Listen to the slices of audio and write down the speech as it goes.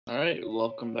All right,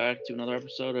 welcome back to another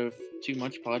episode of Too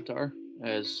Much Podtar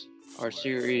as our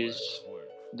series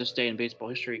This Day in Baseball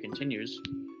History continues.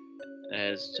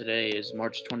 As today is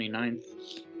March 29th,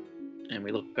 and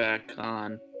we look back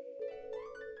on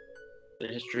the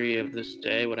history of this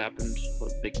day, what happened,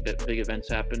 what big events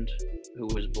happened, who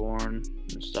was born,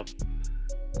 and stuff.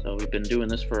 So we've been doing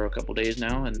this for a couple days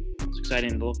now, and it's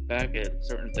exciting to look back at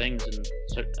certain things, and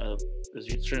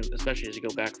especially as you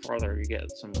go back farther, you get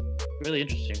some really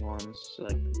interesting ones.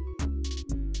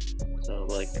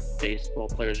 Like baseball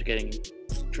players getting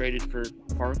traded for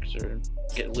parks or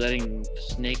letting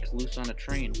snakes loose on a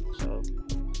train. So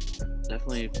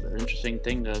definitely an interesting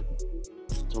thing to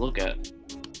look at.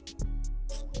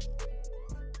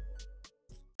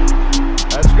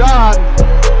 That's gone.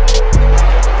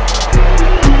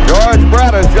 George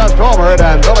Brett has just homered,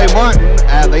 and Billy Martin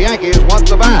and the Yankees want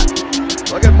the bat.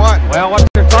 Look at Martin. Well, what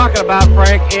you're talking about,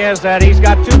 Frank, is that he's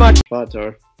got too much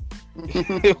Podtar.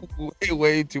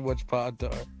 way too much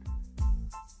Podtar.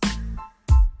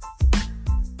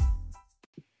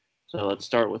 So let's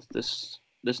start with this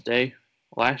day.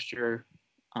 Last year,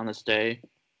 on this day,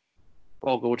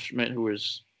 Paul Goldschmidt, who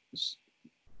was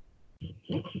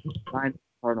signed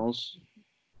Cardinals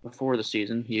before the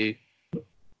season, he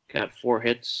got 4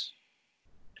 hits,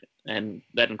 and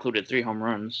that included 3 home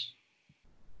runs.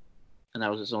 And that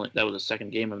was his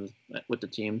second game with the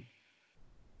team.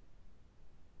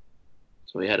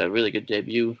 So he had a really good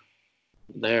debut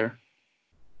there.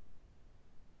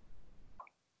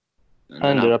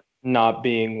 Ended up not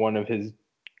being one of his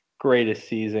greatest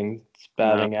seasons,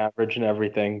 batting average and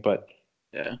everything, but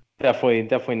yeah,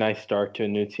 definitely nice start to a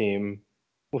new team.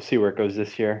 We'll see where it goes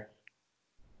this year.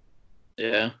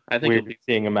 Yeah, I think we'll be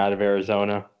seeing him out of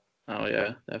Arizona. Oh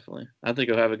yeah, definitely. I think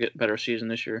he'll have a better season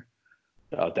this year.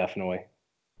 Oh, definitely.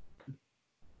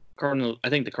 I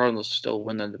think the Cardinals still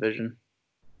win the division.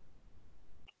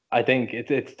 I think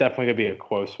it's definitely gonna be a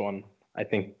close one. I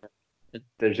think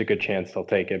there's a good chance they'll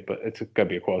take it, but it's gonna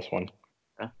be a close one.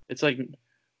 Yeah. It's like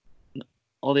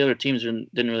all the other teams didn't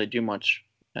really do much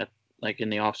in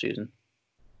the off season.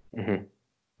 Mm-hmm.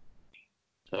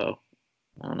 So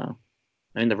I don't know.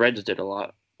 I mean, the Reds did a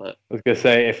lot, but I was gonna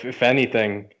say if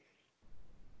anything,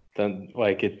 then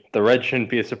the Reds shouldn't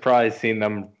be a surprise seeing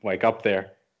them up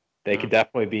there. They could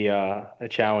definitely be a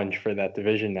challenge for that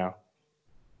division now.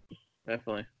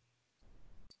 Definitely.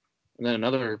 And then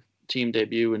another team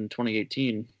debut in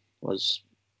 2018 was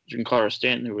Giancarlo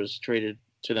Stanton, who was traded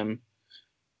to them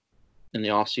in the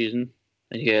offseason.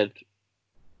 And he had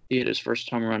his first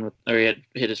home run he had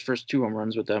hit his first 2 home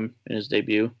runs with them in his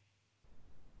debut.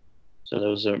 So that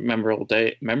was a memorable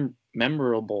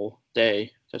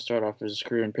day to start off his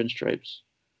career in pinstripes,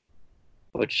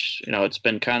 which it's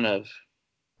been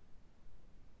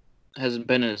hasn't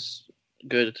been as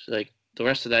good. Like the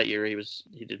rest of that year, he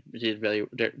did very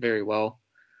very well.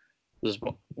 He was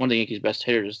one of the Yankees' best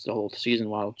hitters the whole season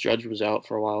while Judge was out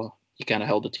for a while. He kind of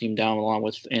held the team down along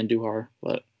with Andujar,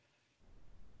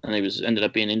 and he ended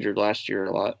up being injured last year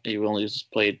a lot. He only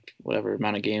just played whatever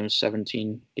amount of games,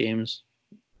 17 games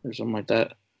or something like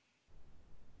that.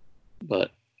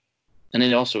 And then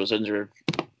he also was injured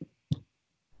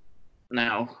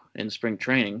now in spring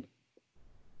training.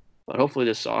 But hopefully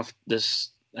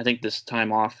I think this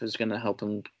time off is going to help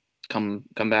him come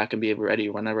back and be ready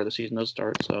whenever the season does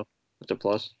start. So that's a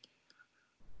plus.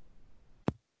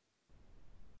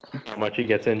 How much he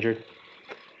gets injured?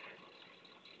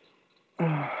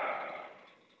 Yeah.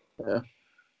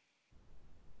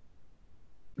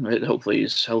 Hopefully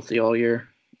he's healthy all year.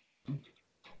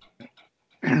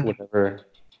 Whatever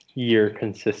year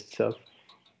consists of.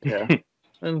 Yeah.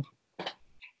 And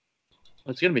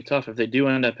it's going to be tough if they do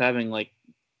end up having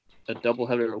a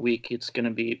doubleheader a week. It's going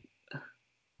to be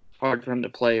hard for him to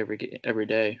play every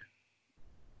day.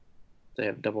 They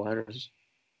have doubleheaders.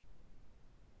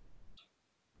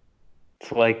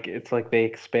 It's like they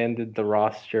expanded the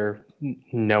roster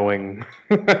knowing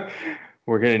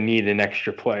we're going to need an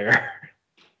extra player.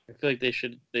 I feel like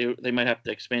they might have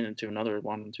to expand into another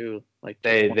one too.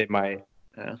 They might.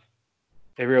 Yeah.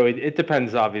 It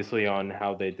depends obviously on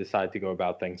how they decide to go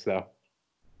about things though.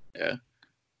 Yeah.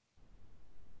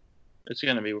 It's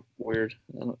going to be weird.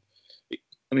 I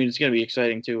mean, it's going to be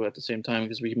exciting too at the same time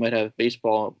because we might have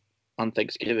baseball on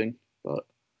Thanksgiving, but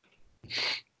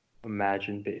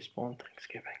imagine baseball on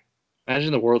Thanksgiving.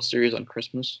 Imagine the World Series on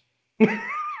Christmas.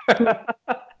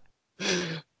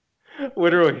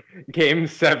 Literally, Game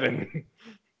 7.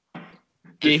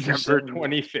 December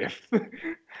 25th.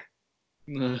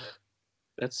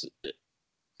 That's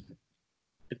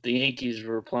if the Yankees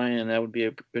were playing, that would be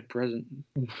a good present.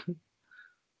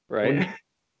 Right?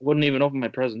 Wouldn't even open my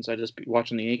presents. I'd just be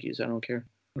watching the Yankees. I don't care.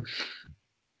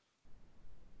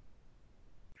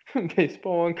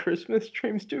 Baseball on Christmas,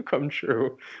 dreams do come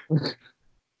true.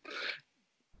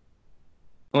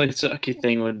 Only sucky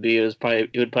thing would be it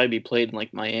would probably be played in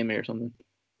like Miami or something.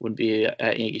 Wouldn't be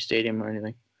at Yankee Stadium or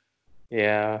anything.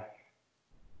 Yeah.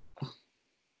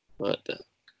 But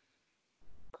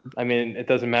I mean, it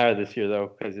doesn't matter this year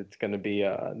though, because it's going to be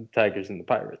the Tigers and the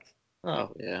Pirates.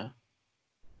 oh yeah.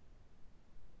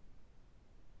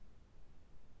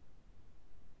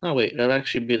 Oh wait, that'd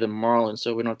actually be the Marlins,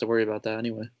 so we don't have to worry about that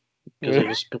anyway.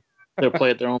 Because they'll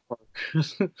play at their own park.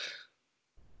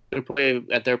 They play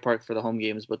at their park for the home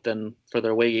games, but then for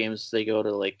their away games, they go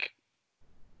to like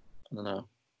I don't know,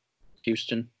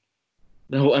 Houston.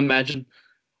 No, imagine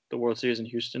the World Series in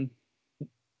Houston.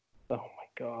 Oh my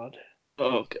God.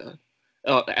 Oh god.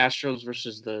 Oh, the Astros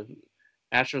versus the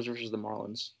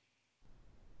Marlins.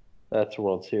 That's a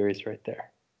World Series right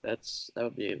there. That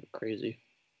would be crazy.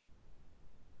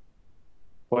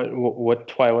 What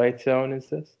Twilight Zone is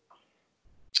this?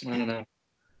 I don't know.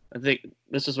 I think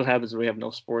this is what happens when we have no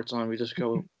sports on. We just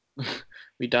go,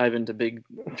 we dive into big,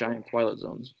 giant Twilight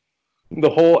Zones. The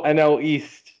whole NL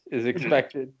East is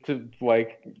expected to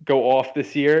like go off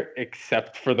this year,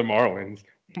 except for the Marlins.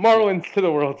 Marlins to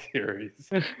the World Series.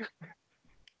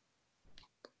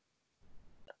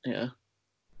 Yeah.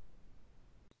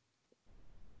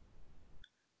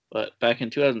 But back in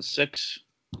 2006,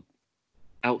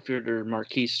 outfielder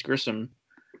Marquise Grissom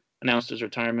announced his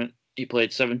retirement. He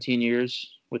played 17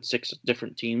 years with 6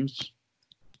 different teams.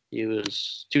 He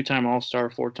was 2-time All-Star,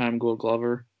 4-time Gold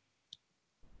Glover.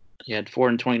 He had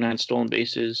 429 stolen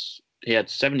bases. He had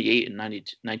 78 in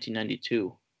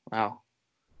 1992. Wow.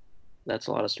 That's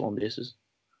a lot of stolen bases.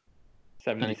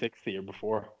 76 the year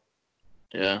before.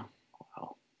 Yeah.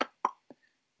 Wow.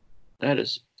 That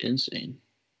is insane.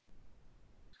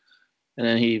 And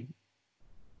then he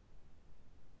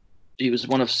was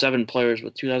one of 7 players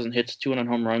with 2,000 hits, 200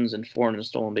 home runs, and 400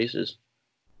 stolen bases.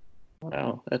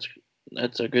 Wow, that's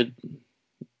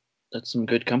some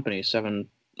good company.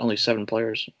 Only 7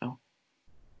 players. Wow.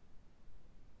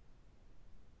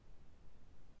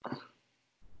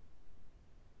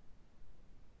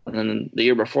 And then the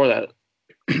year before that,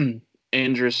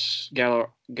 Andrés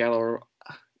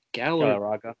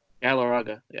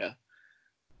Galarraga, yeah,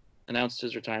 announced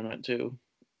his retirement too.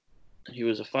 He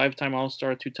was a 5-time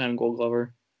All-Star, 2-time Gold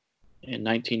Glover in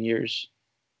 19 years,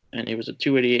 and he was a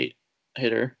 288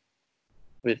 hitter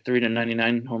with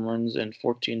 399 home runs and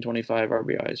 1,425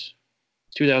 RBIs.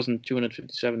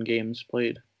 2,257 games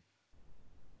played.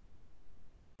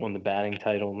 Won the batting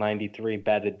title, 93,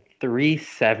 batted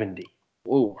 .370.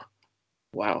 Whoa.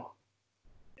 Wow.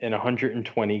 In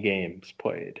 120 games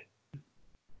played.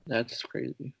 That's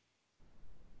crazy.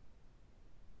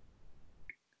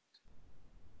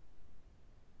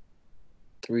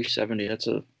 .370, that's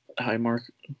a high mark.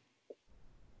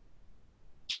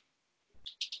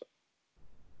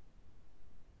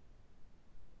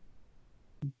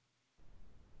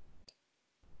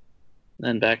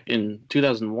 Then back in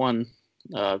 2001,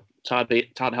 Todd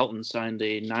Helton signed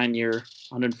a 9-year,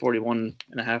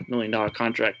 $141.5 million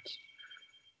contract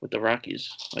with the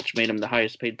Rockies, which made him the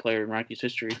highest paid player in Rockies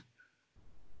history.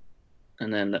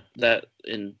 And then that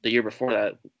in the year before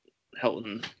that,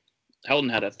 Helton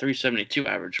had a .372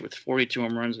 average with 42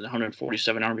 home runs and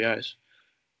 147 RBIs,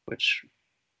 which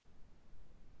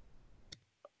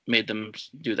made them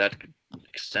do that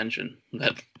extension.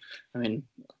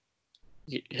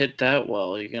 You hit that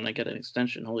well, you're going to get an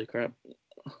extension. Holy crap.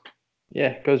 Yeah,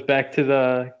 it goes back to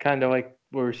the kind of like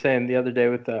we were saying the other day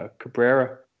with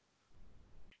Cabrera.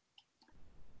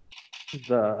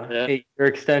 The 8-year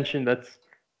extension,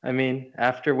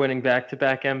 after winning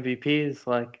back-to-back MVPs,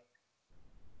 like,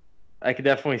 I could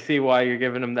definitely see why you're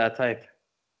giving him that type.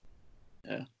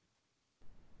 Yeah.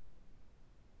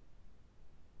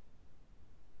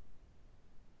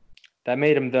 That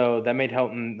made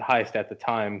Helton the highest at the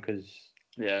time because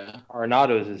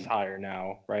Arenado's is higher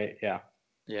now, right? Yeah.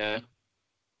 Yeah.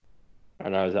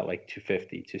 Arenado's at like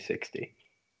 250, 260.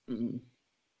 Mm-hmm.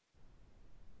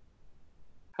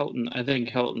 I think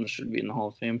Helton should be in the Hall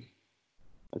of Fame.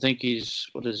 I think he's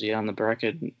on the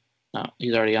bracket? No,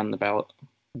 he's already on the ballot.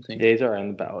 I think. Yeah, he's already on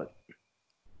the ballot.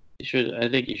 I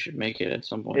think he should make it at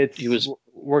some point.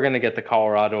 We're gonna get the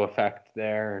Colorado effect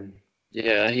there, and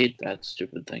yeah, I hate that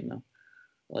stupid thing though.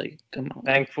 Like, come on.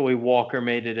 Thankfully, Walker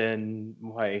made it in.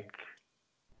 Like,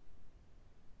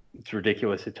 it's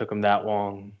ridiculous it took him that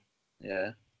long.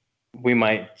 Yeah. It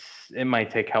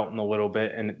might take Helton a little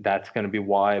bit, and that's going to be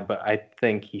why. But I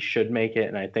think he should make it,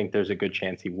 and I think there's a good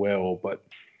chance he will. But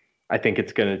I think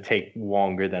it's going to take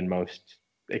longer than most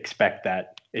expect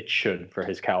that it should for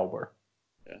his caliber.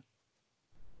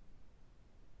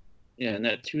 Yeah, in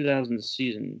that 2000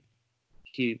 season,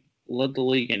 he led the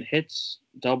league in hits,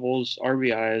 doubles,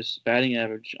 RBIs, batting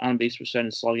average, on-base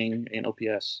percentage, slugging, and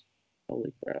OPS.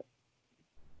 Holy crap.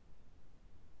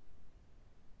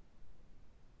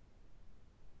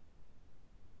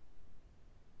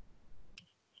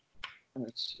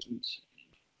 That's insane.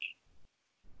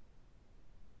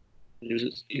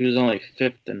 He was only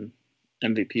fifth in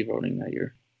MVP voting that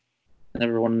year.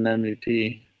 Never won an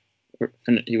MVP.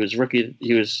 He was rookie.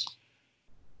 He was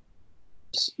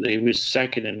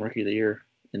second in Rookie of the Year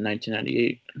in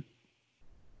 1998.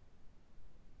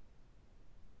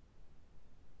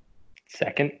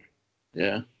 Second?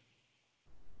 Yeah.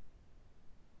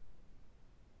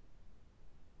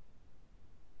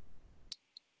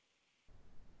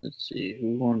 Let's see.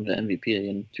 Who won the MVP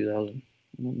in 2000?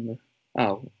 I don't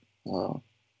remember.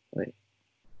 Wait.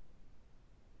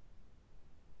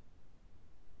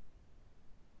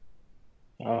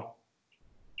 Oh.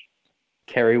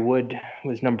 Kerry Wood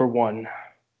was number 1.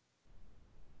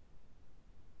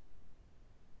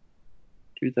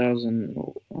 2000.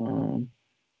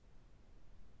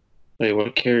 Wait,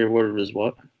 what? Kerry Wood was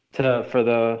what? For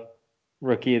the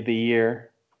Rookie of the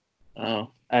Year. Oh.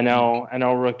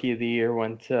 NL Rookie of the Year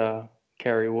went to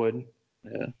Kerry Wood.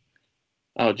 Yeah.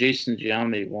 Oh, Jason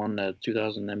Giambi won the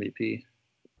 2000 MVP.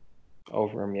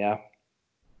 Over him, yeah.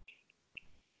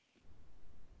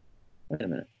 Wait a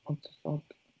minute. What the fuck?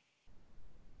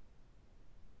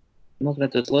 I'm looking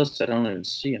at this list. I don't even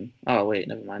see him. Oh wait,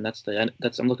 never mind.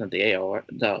 I'm looking at the AL.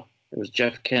 No, it was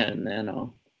Jeff Kent in the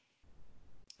NL.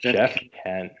 Jeff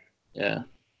Kent. Yeah.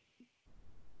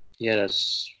 He had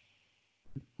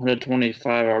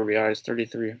 125 RBIs,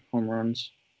 33 home runs.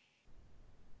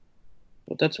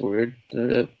 But that's weird.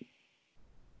 Todd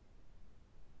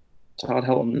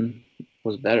Helton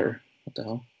was better. What the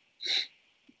hell?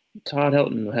 Todd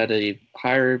Helton had a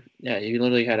higher. Yeah, he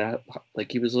literally had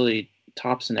he was literally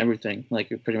tops in everything, like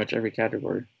pretty much every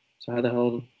category. So how the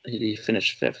hell did he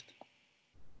finish fifth?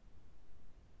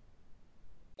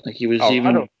 Like he was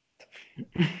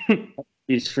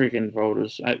these freaking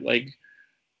voters.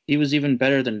 He was even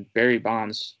better than Barry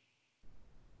Bonds.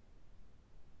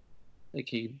 Like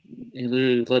he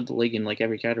literally led the league in like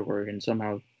every category, and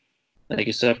somehow, like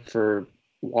except for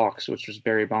walks, which was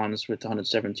Barry Bonds with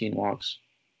 117 walks.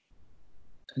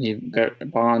 And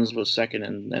Bonds was second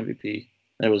in MVP.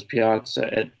 It was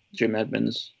Piazza at Jim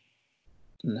Edmonds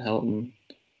and Helton.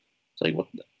 It's like, what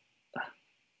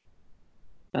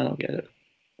I don't get it.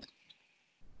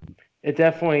 It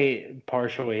definitely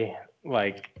partially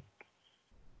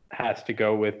has to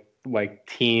go with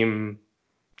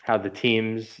how the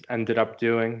teams ended up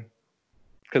doing.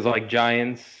 Because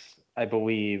Giants, I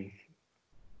believe,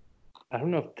 I don't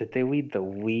know did they lead the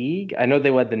league? I know they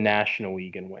led the National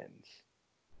League in wins.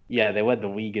 Yeah, they led the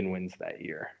league in wins that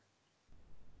year.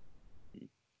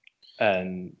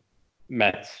 And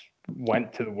Mets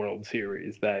went to the World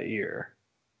Series that year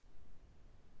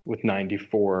with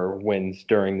 94 wins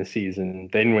during the season.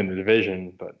 They didn't win the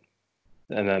division,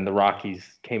 and then the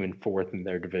Rockies came in fourth in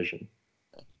their division.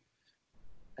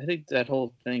 I think that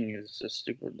whole thing is just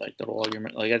stupid. Like the whole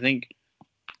argument. Like I think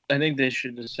they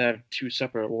should just have two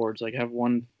separate awards. Like have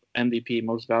one MVP,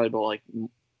 most valuable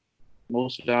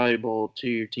to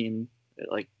your team,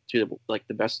 to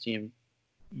the best team.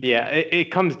 Yeah,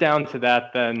 it comes down to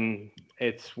that. Then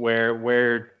it's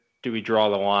where do we draw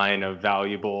the line of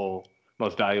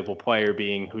most valuable player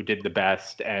being who did the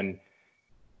best, and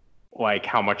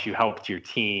how much you helped your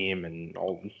team and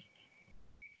all.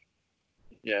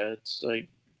 Yeah, it's like.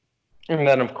 And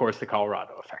then of course the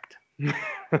Colorado effect.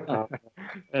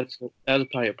 That's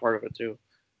probably a part of it too.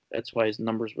 That's why his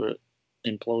numbers were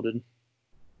imploded.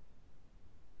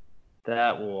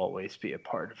 That will always be a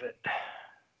part of it. It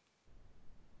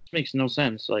makes no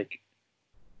sense.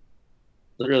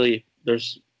 Literally,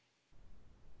 there's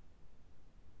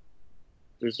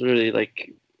really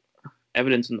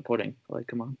evidence in the pudding.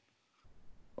 Come on.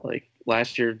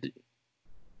 Last year,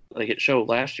 it showed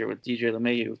last year with DJ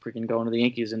LeMahieu freaking going to the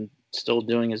Yankees and still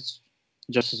doing just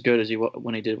as good as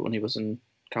when he was in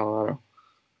Colorado.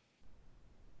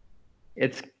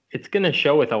 It's going to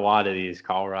show with a lot of these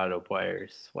Colorado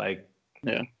players.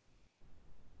 Yeah.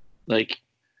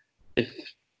 If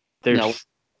there's no.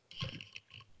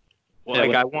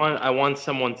 I want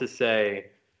someone to say,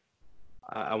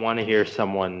 I want to hear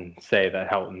someone say that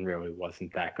Helton really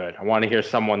wasn't that good. I want to hear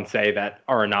someone say that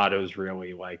Arenado's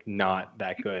really not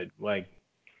that good.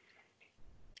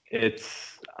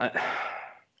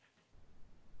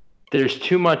 There's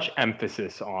too much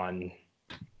emphasis on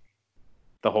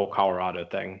the whole Colorado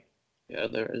thing. Yeah,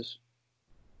 there is.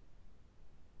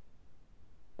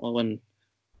 Well, when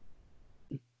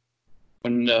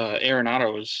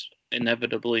Arenado was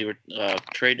inevitably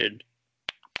traded,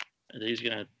 he's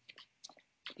gonna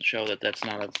show that that's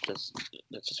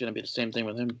just gonna be the same thing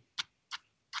with him.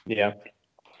 Yeah.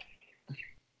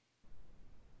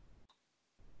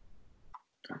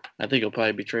 I think he'll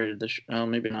probably be traded this.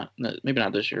 Maybe not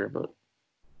this year, but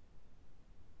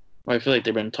I feel like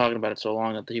they've been talking about it so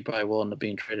long that he probably will end up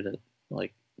being traded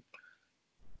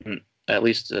at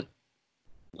least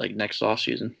next off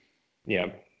season. Yeah.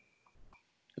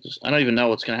 I don't even know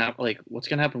what's gonna happen. Like, what's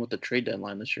gonna happen with the trade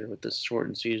deadline this year with this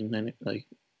shortened season and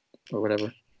or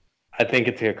whatever. I think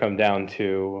it's gonna come down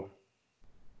to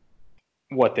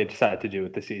what they decide to do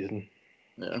with the season.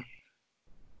 Yeah.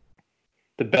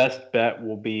 The best bet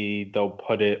will be they'll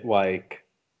put it like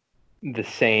the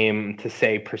same to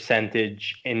say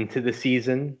percentage into the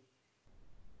season.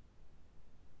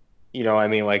 You know, I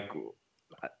mean, like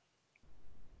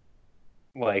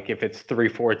if it's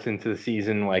 3/4 into the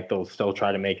season, like they'll still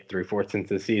try to make it 3/4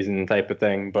 into the season type of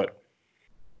thing. But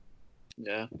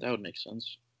yeah, that would make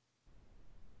sense.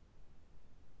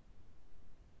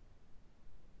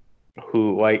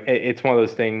 It's one of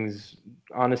those things.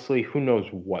 Honestly, who knows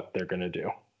what they're gonna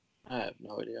do? I have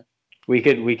no idea. We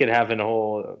could have a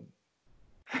whole.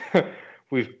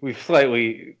 we've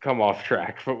slightly come off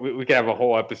track, but we could have a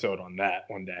whole episode on that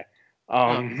one day.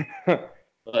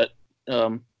 But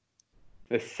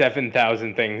the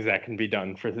 7,000 things that can be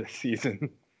done for this season.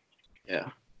 Yeah.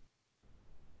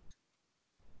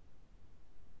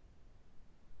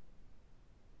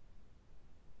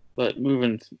 But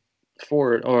moving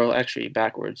forward, or actually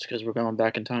backwards, because we're going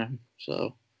back in time.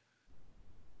 So,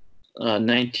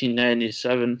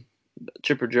 1997,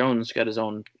 Chipper Jones got his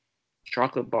own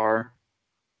chocolate bar.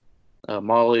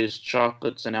 Molly's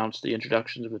Chocolates announced the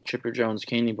introduction of the Chipper Jones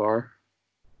candy bar.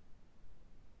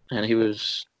 And he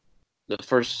was the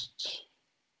first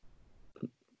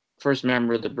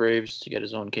member of the Braves to get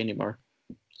his own candy bar.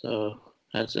 So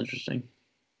that's interesting.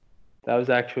 That was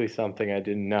actually something I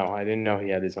didn't know. I didn't know he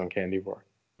had his own candy bar.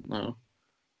 No.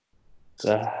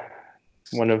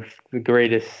 One of the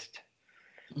greatest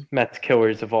Mets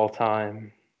killers of all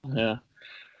time. Yeah.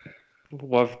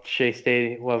 Loved Shea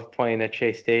Stadium. Loved playing at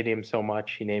Shea Stadium so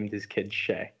much. He named his kid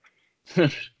Shea.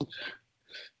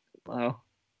 Wow.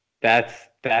 That's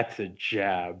a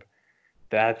jab.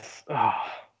 I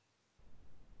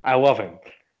love him.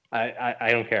 I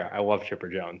don't care. I love Chipper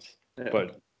Jones,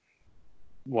 but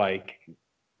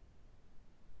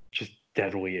just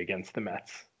deadly against the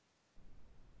Mets.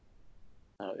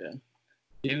 Oh yeah,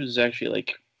 he was actually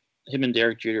him and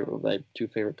Derek Jeter were my two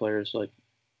favorite players.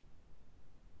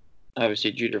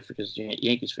 Obviously Jeter because he's a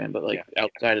Yankees fan, but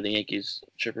outside of the Yankees,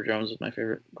 Chipper Jones was my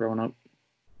favorite growing up.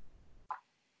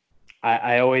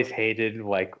 I always hated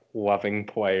loving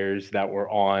players that were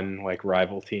on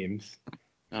rival teams.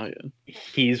 Oh yeah.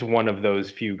 He's one of those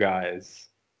few guys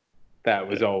that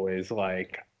was always I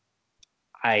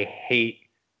hate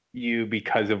you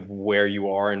because of where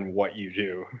you are and what you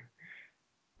do.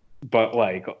 But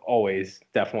always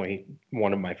definitely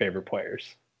one of my favorite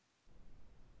players.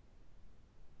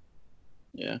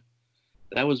 Yeah.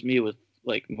 That was me with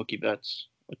Mookie Betts.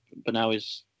 But now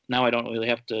I don't really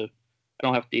have to I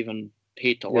don't have to even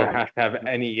hate to love him. You don't have to have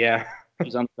any, yeah.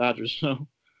 He's on the Dodgers, so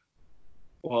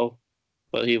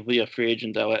but he'll be a free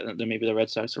agent then maybe the Red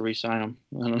Sox will re-sign him.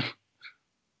 I don't know.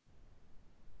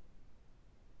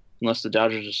 Unless the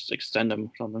Dodgers just extend him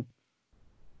or something.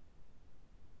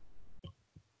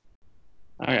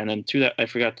 All right, and then I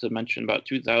forgot to mention about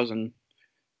 2000.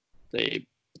 They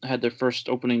had their first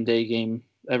opening day game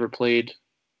ever played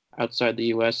outside the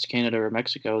U.S., Canada, or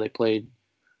Mexico. They played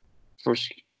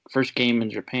first game in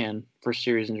Japan, first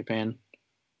series in Japan,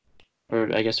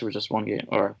 or I guess it was just one game,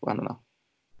 or I don't know.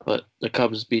 But the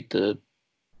Cubs beat the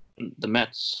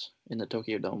Mets in the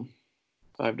Tokyo Dome,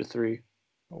 5-3.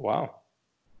 Oh, wow.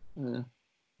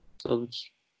 So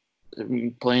it's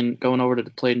going over to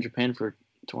play in Japan for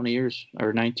 20 years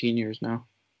or 19 years now.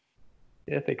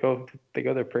 Yeah, they go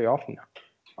there pretty often now.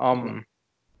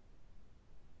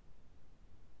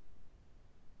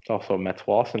 It's also Mets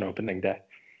loss on opening day.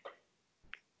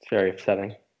 It's very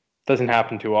upsetting. Doesn't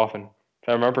happen too often. If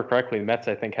I remember correctly, the Mets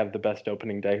I think have the best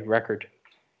opening day record.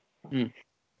 It's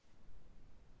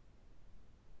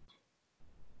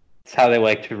how they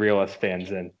like to reel us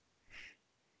fans in.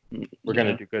 We're going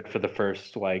to do good for the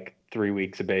first 3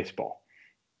 weeks of baseball.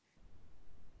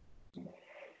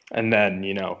 And then,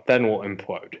 then we'll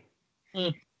implode.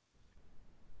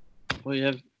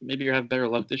 Well, maybe you have better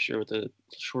luck this year with a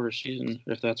shorter season,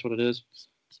 if that's what it is.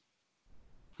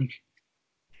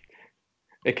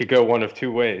 it could go one of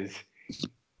two ways.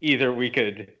 Either we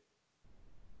could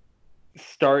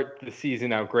start the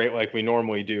season out great like we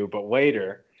normally do, but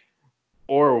later,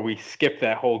 or we skip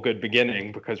that whole good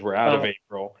beginning because we're out of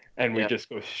April and we just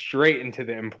go straight into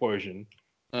the implosion.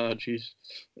 Oh, jeez.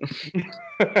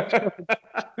 That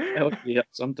would be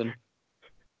something.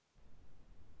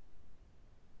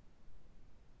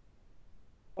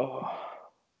 Oh.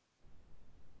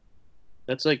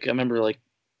 That's like, I remember, like,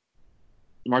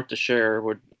 Mark Teixeira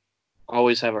would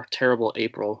always have a terrible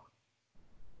April,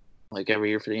 like, every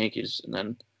year for the Yankees. And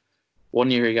then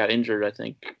one year he got injured, I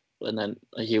think, and then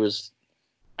he was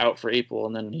out for April,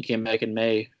 and then he came back in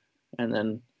May, and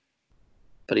then,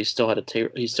 but he still had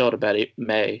a bad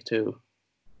May too.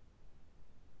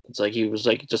 It's like he was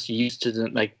like just used to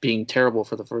like being terrible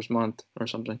for the first month or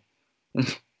something.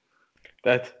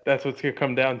 That's what's gonna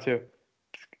come down to.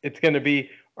 It's gonna be,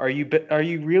 are you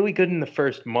really good in the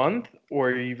first month, or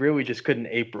are you really just good in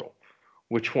April?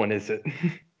 Which one is it?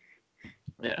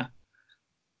 Yeah.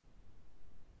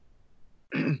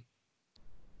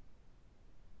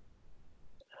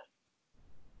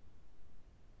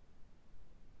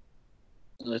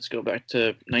 Let's go back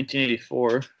to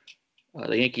 1984.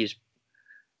 The Yankees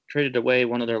traded away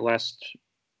one of their last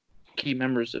key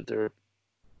members of their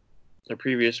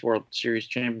previous World Series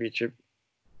championship,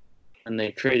 and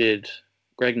they traded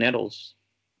Greg Nettles,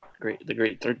 the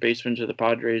great third baseman to the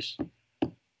Padres,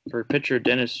 for pitcher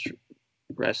Dennis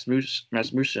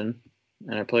Rasmussen,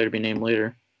 and a player to be named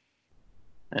later.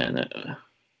 And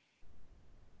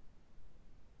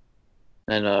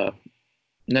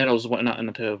Nettles went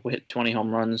on to hit 20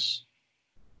 home runs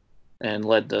and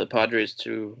led the Padres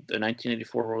to the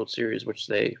 1984 World Series, which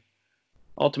they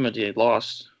ultimately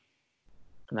lost.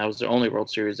 And that was the only World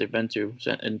Series they've been to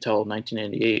until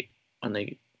 1988, when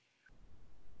they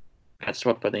got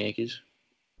swept by the Yankees.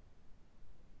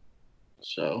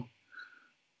 So,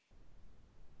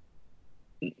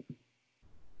 I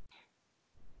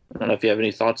don't know if you have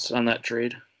any thoughts on that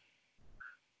trade.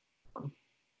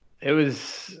 It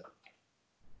was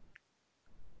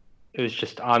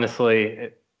just,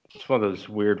 honestly, it's one of those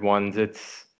weird ones.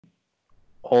 It's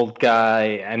old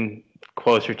guy and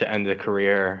closer to end of the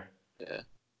career. Yeah.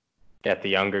 Get the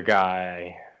younger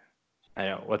guy. I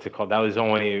know, what's it called? That was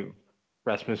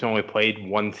Rasmussen only played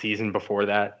one season before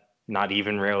that. Not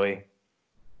even really.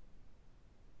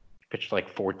 Pitched like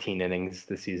 14 innings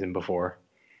the season before.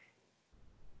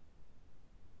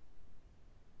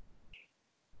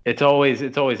 It's always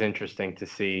interesting to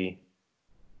see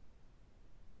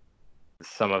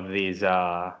some of these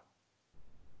how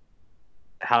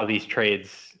these trades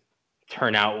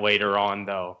turn out later on,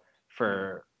 though,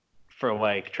 for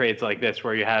like trades like this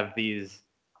where you have these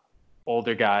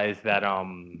older guys that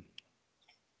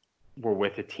were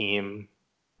with a team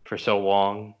for so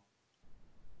long,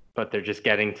 but they're just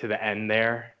getting to the end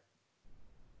there,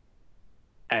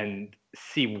 and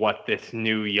see what this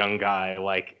new young guy,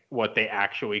 like, what they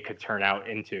actually could turn out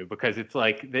into, because it's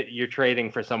like that you're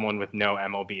trading for someone with no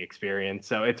MLB experience.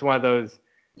 So it's one of those,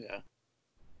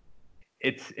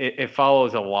 it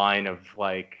follows a line of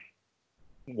like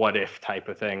what if type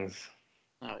of things.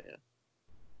 Oh yeah.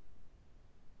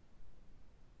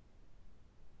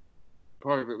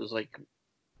 Part of it was like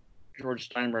George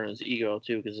Steinbrenner's ego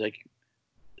too, because like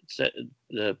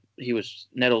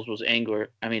Nettles angered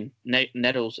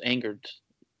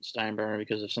Steinbrenner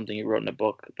because of something he wrote in a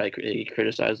book. Like, he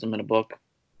criticized him in a book.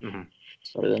 Mm-hmm.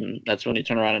 So then that's when he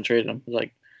turned around and traded him. He was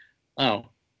like, oh,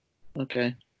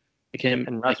 okay.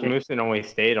 And Rasmussen only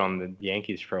stayed on the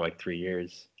Yankees for like 3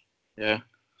 years. Yeah.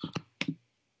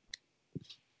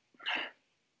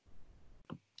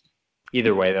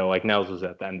 Either way, though, like, Nels was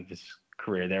at the end of his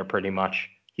career there pretty much.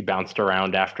 He bounced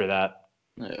around after that.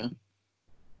 Yeah.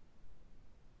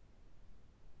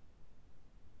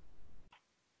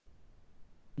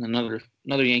 Another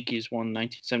Yankees won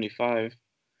 1975.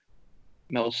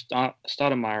 Mel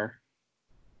Stoudemire.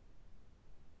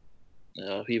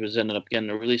 He was ended up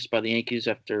getting released by the Yankees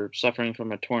after suffering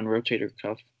from a torn rotator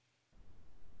cuff.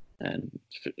 And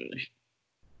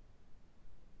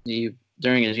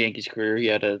during his Yankees career, he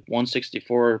had a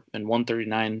 164 and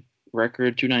 139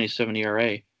 record, 297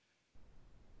 ERA,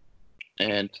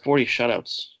 and 40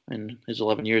 shutouts in his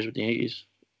 11 years with the Yankees.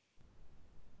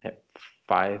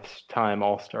 5-time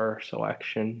All-Star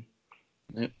selection.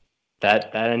 Yep.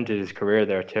 That ended his career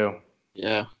there too.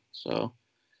 Yeah, so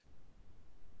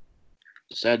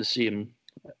sad to see him,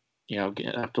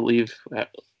 have to leave,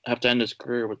 have to end his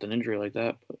career with an injury like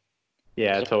that. But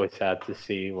yeah, it's always sad to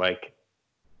see like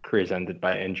careers ended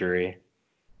by injury.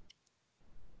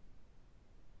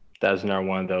 Desner,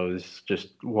 one of those just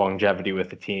longevity with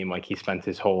the team. Like he spent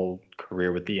his whole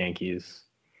career with the Yankees.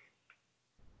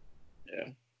 Yeah.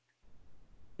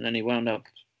 And then he wound up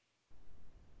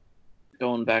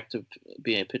going back to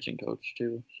being a pitching coach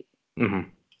too. Mm-hmm.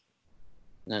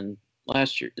 And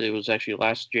last year, it was actually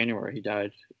last January he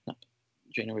died,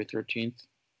 January 13th.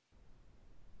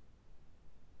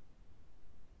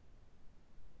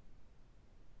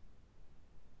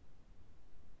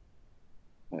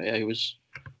 Yeah, he was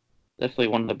definitely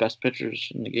one of the best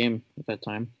pitchers in the game at that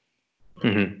time.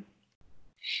 Mm-hmm. And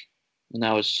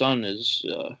now his son is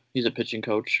he's a pitching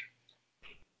coach.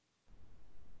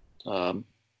 Where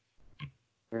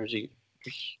is he?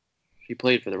 He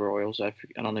played for the Royals. I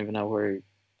don't even know where.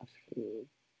 I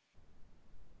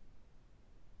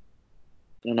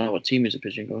don't know what team he's a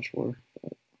pitching coach for.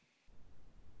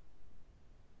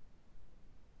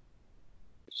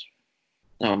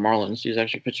 No, Marlins. He's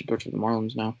actually pitching coach for the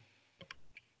Marlins now.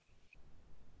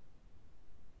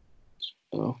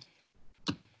 So.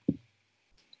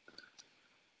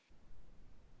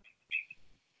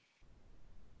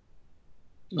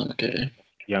 Okay.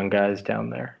 Young guys down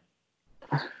there.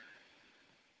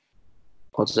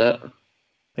 What's that?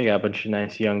 They got a bunch of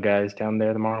nice young guys down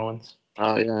there, the Marlins.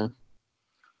 Oh yeah.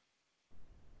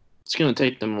 It's gonna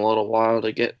take them a little while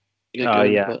to get Oh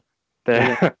good, yeah.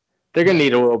 but They're gonna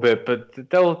need a little bit, but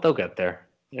they'll get there.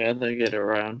 yeah, they get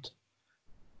around.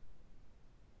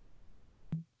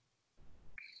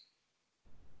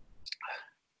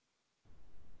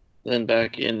 Then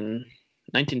back in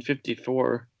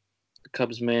 1954, the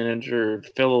Cubs manager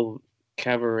Phil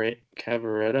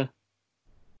Cavarretta,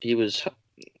 he was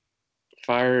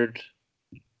fired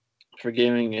for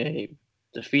giving a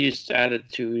defeatist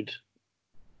attitude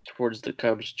towards the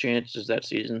Cubs' chances that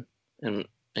season, and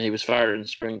he was fired in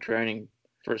spring training.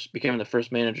 Became the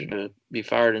first manager to be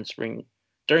fired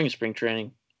during spring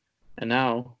training, and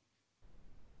now,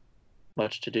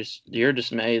 much to your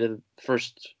dismay, the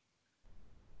first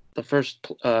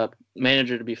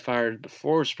manager to be fired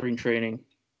before spring training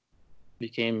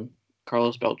became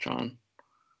Carlos Beltran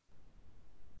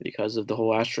because of the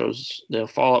whole the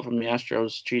fallout from the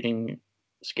Astros cheating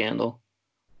scandal,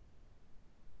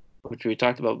 which we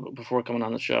talked about before coming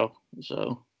on the show.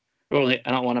 So, really,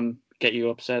 I don't want to get you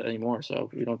upset anymore, so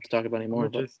we don't have to talk about it anymore.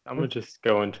 I'm gonna just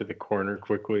go into the corner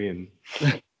quickly and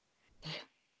I'm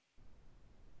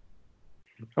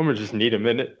gonna just need a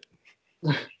minute.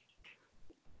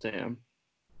 Damn.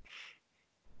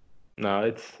 No,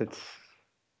 it's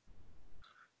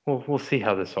we'll see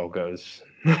how this all goes.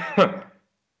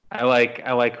 I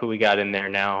like who we got in there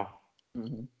now.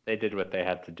 Mm-hmm. They did what they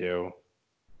had to do.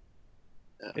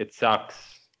 Yeah. It sucks,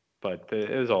 but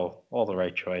it was all the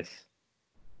right choice.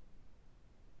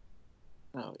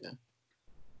 Oh yeah.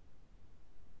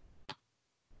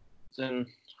 Then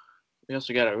we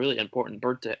also got a really important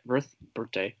birthday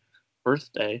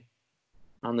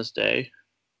on this day.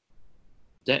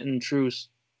 Denton Truce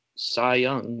Cy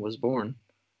Young was born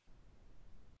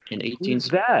in Who's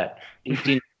that?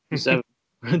 1867.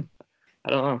 I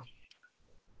don't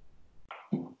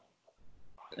know.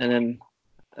 And then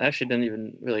I actually didn't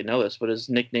even really know this, but his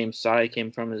nickname Cy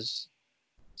came from his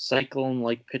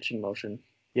cyclone-like pitching motion.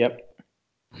 Yep.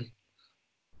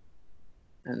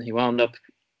 And he wound up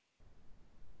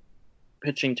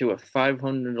pitching to a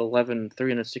 511,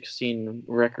 316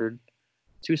 record,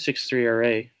 2.63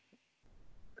 ERA.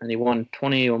 And he won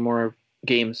 20 or more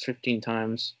games 15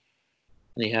 times.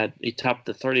 And he topped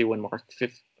the 30-win mark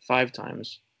 5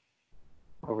 times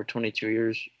over 22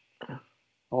 years.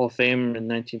 Hall of Fame in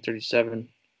 1937.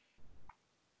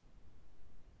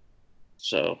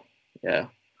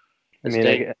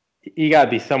 You got to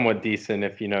be somewhat decent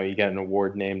if you get an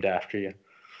award named after you.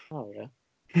 Oh yeah.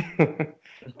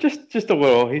 just a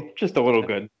little. He's just a little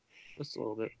good. Just a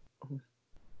little bit.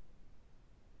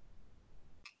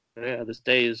 Yeah, this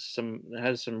day has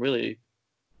some really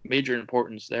major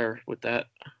importance there with that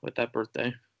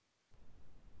birthday.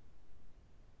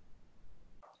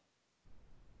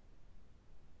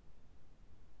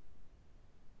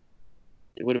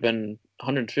 It would have been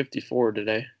 154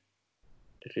 today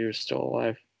if he was still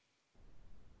alive.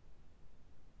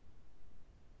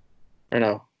 Or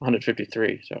no,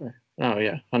 153, sorry. Oh,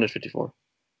 yeah, 154.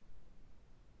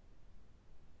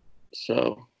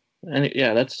 So,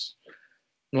 that's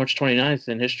March 29th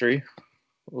in history.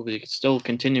 We'll be still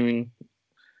continuing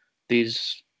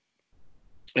these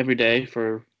every day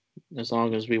for as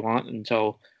long as we want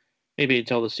until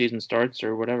the season starts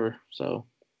or whatever. So,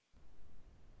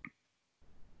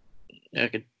 I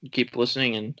could keep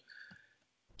listening, and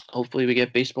hopefully we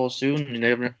get baseball soon.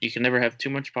 You can never have too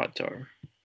much pot tar.